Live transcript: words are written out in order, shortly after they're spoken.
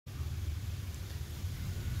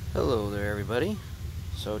Hello there everybody.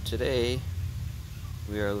 So today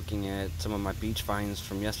we are looking at some of my beach finds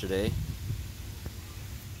from yesterday,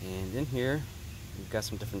 and in here we've got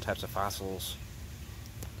some different types of fossils.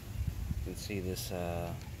 You can see this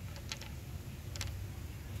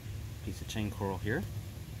piece of chain coral here,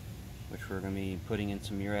 which we're going to be putting in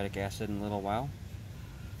some muriatic acid in a little while.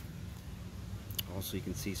 Also you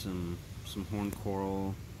can see some horn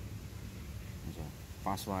coral. There's a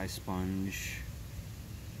fossilized sponge,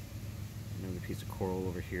 another piece of coral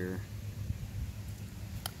over here.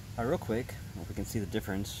 Real quick, if we can see the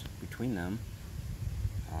difference between them.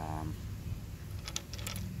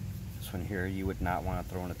 This one here you would not want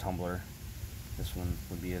to throw in a tumbler. This one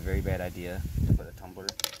would be a very bad idea to put a tumbler.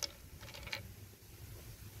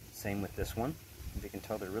 Same with this one. As you can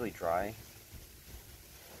tell, they're really dry.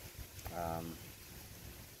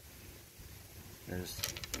 There's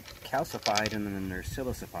calcified and then there's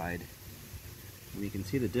silicified. And you can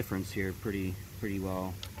see the difference here pretty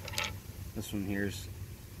well. This one here's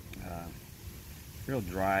real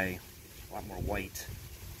dry, a lot more white.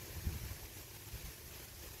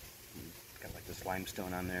 Got like this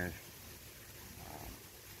limestone on there.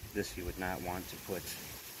 This you would not want to put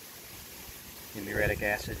in muriatic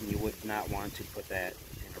acid, and you would not want to put that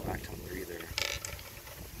in a rock tumbler either.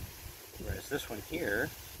 Whereas this one here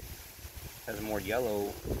has a more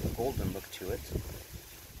yellow golden look to it.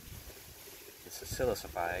 This is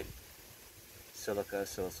silicified, silica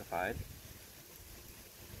silicified.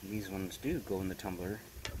 And these ones do go in the tumbler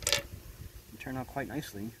and turn out quite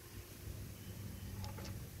nicely.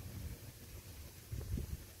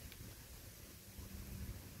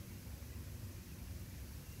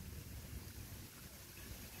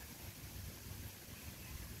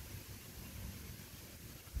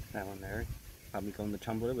 That one there, probably go in the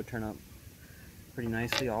tumbler, would turn out pretty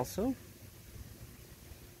nicely also.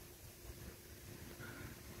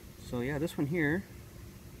 So yeah, this one here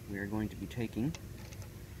we are going to be taking,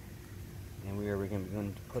 and we are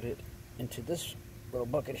going to put it into this little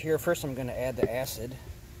bucket here. First I'm going to add the acid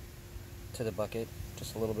to the bucket,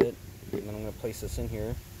 just a little bit, and then I'm going to place this in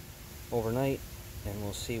here overnight, and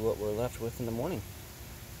we'll see what we're left with in the morning.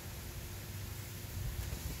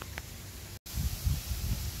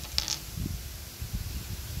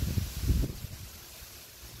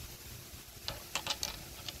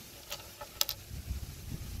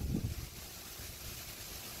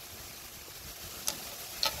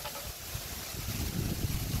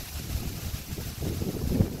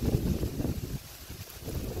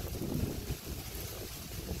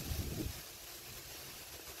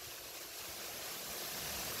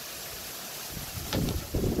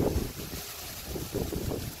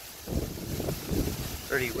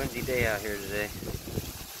 Pretty windy day out here today.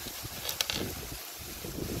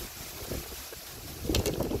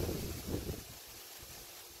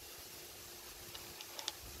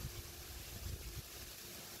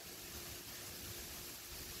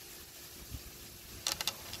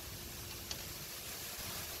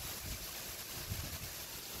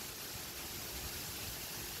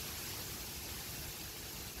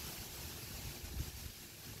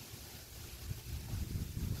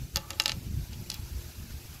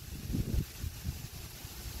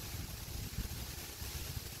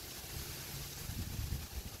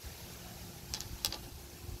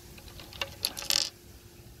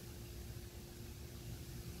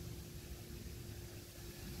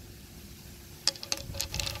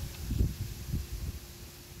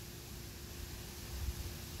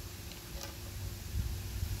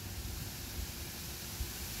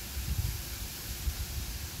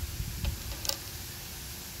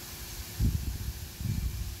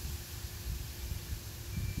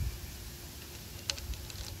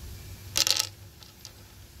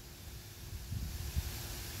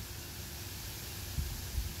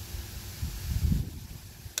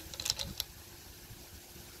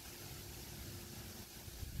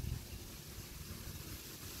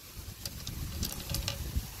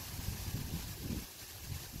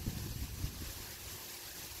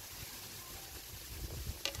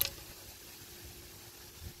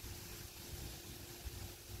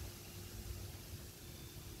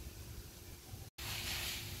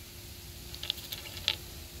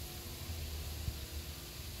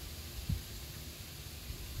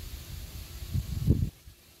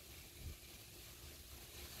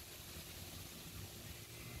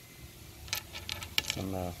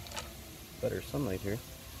 Some better sunlight here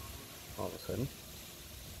all of a sudden.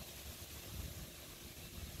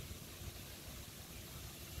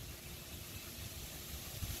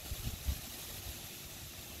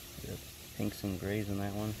 Got pinks and grays in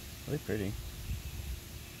that one. Really pretty.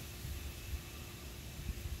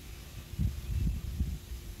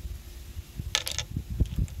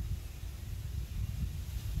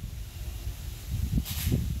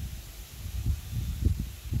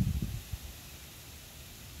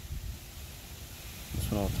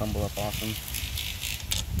 tumble up awesome.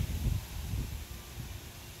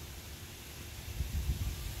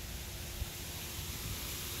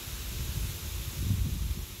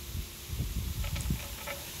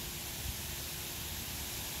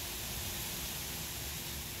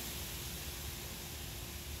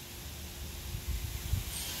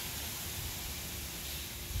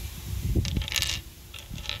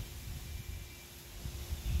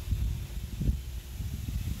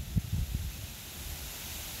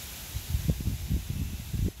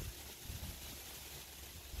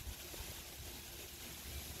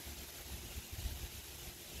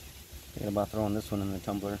 Thinking about throwing this one in the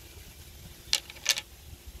tumbler.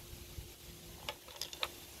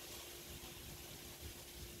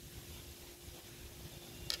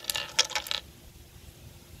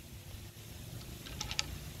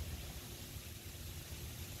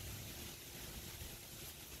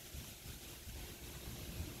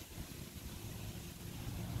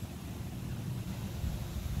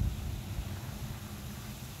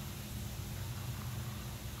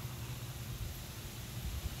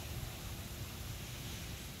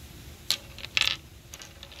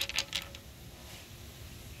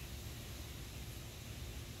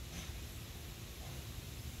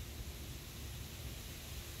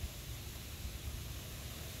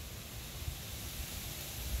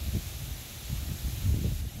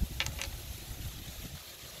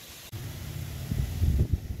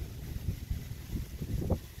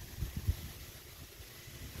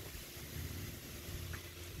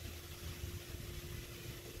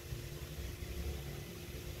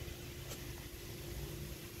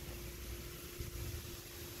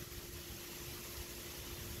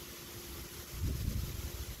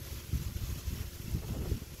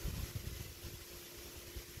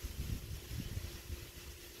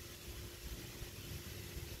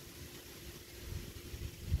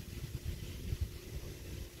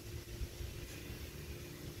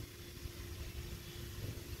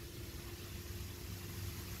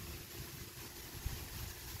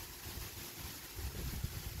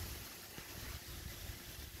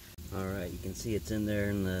 Alright, you can see it's in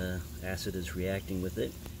there and the acid is reacting with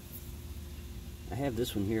it. I have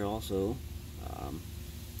this one here also. I'm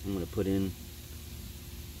going to put in,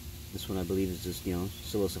 this one I believe is just, you know,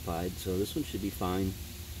 silicified, so this one should be fine.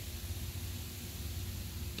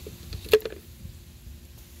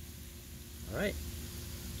 Alright,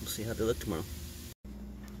 we'll see how they look tomorrow.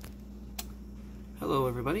 Hello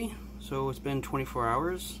everybody, so it's been 24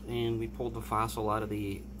 hours and we pulled the fossil out of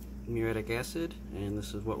the muriatic acid, and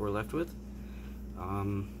this is what we're left with. I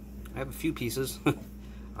have a few pieces. It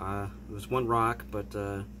was one rock, but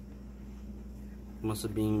must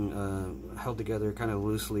have been held together kind of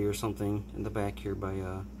loosely or something in the back here by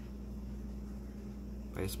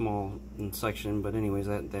a small section. But anyways,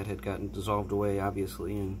 that had gotten dissolved away,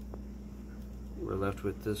 obviously, and we're left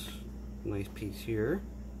with this nice piece here.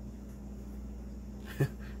 I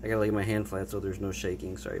gotta lay my hand flat so there's no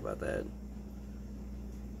shaking. Sorry about that.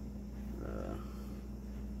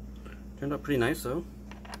 Turned out pretty nice though.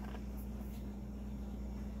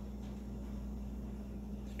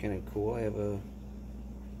 It's kind of cool. I have a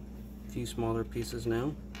few smaller pieces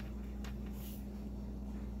now.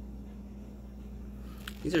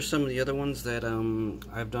 These are some of the other ones that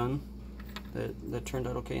I've done that turned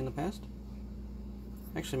out okay in the past.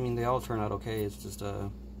 Actually, I mean, they all turn out okay. It's just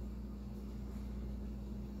a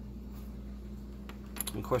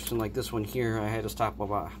question like this one here. I had to stop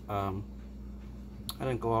about. I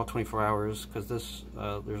didn't go all 24 hours because this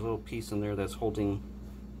there's a little piece in there that's holding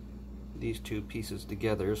these two pieces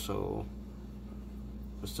together, so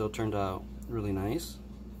it still turned out really nice.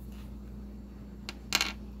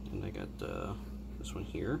 And I got this one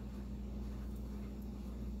here.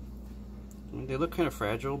 I mean, they look kind of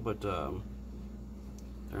fragile, but they're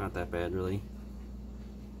not that bad really.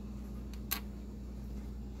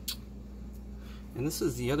 And this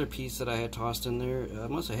is the other piece that I had tossed in there. I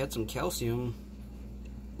must have had some calcium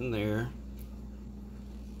in there,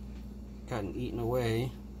 gotten eaten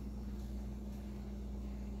away.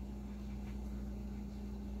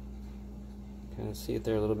 Kind of see it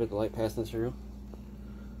there a little bit, the light passing through,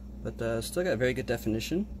 but still got very good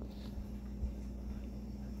definition.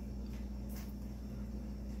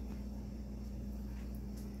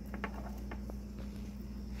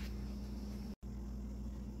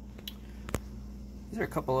 These are a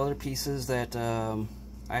couple other pieces that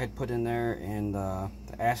I had put in there, and the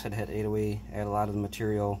acid had ate away at a lot of the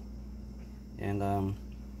material, and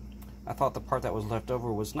I thought the part that was left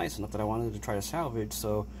over was nice enough that I wanted to try to salvage,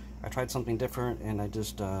 so I tried something different, and I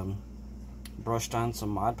just brushed on some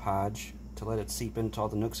Mod Podge to let it seep into all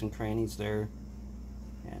the nooks and crannies there,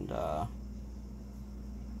 and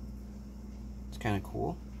kind of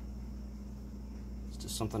cool. It's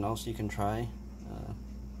just something else you can try.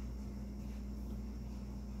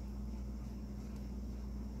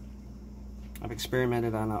 I've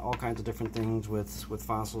experimented on all kinds of different things with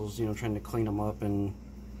fossils, you know, trying to clean them up and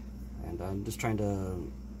just trying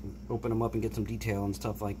to open them up and get some detail and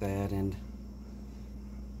stuff like that. And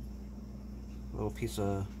a little piece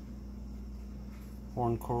of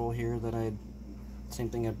horn coral here that same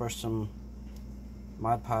thing, I brushed some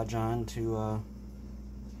Mod Podge on to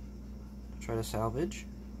try to salvage.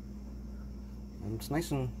 And it's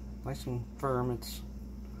nice and firm. It's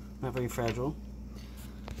not very fragile.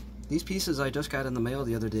 These pieces I just got in the mail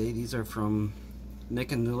the other day. These are from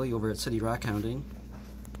Nick and Lily over at City Rock Hounding,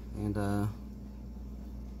 and got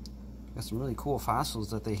some really cool fossils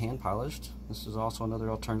that they hand polished. This is also another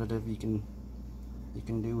alternative you can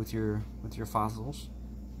do with your fossils.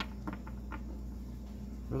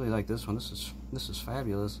 Really like this one. This is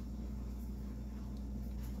fabulous.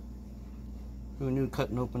 Who knew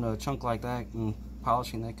cutting open a chunk like that and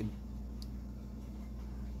polishing that could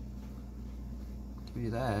give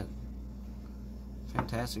you that?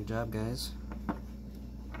 Fantastic job, guys.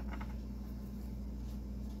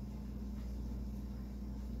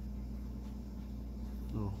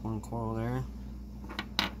 Little horn coral there.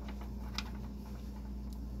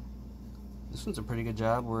 This one's a pretty good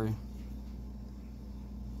job where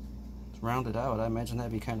it's rounded out. I imagine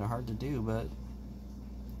that'd be kind of hard to do, but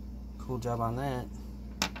cool job on that.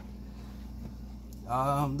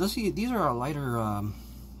 These are a lighter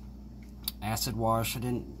acid wash. I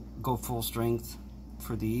didn't go full strength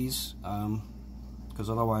for these because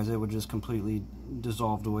otherwise it would just completely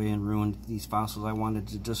dissolved away and ruined these fossils. I wanted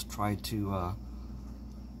to just try to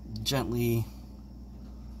gently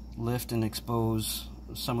lift and expose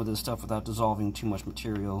some of this stuff without dissolving too much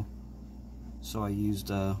material. So I used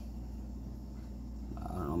I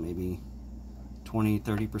don't know, maybe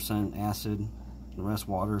 20-30% acid, the rest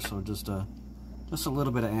water. So just a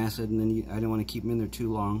little bit of acid, and then I didn't want to keep them in there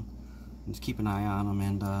too long. Just keep an eye on them,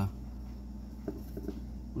 and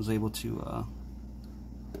was able to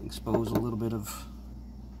expose a little bit of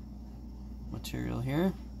material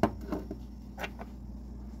here.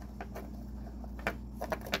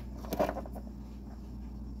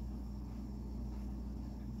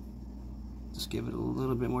 Just give it a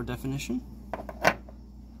little bit more definition.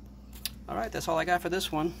 Alright, that's all I got for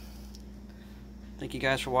this one. Thank you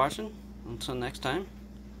guys for watching. Until next time,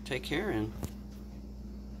 take care and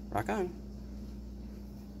rock on.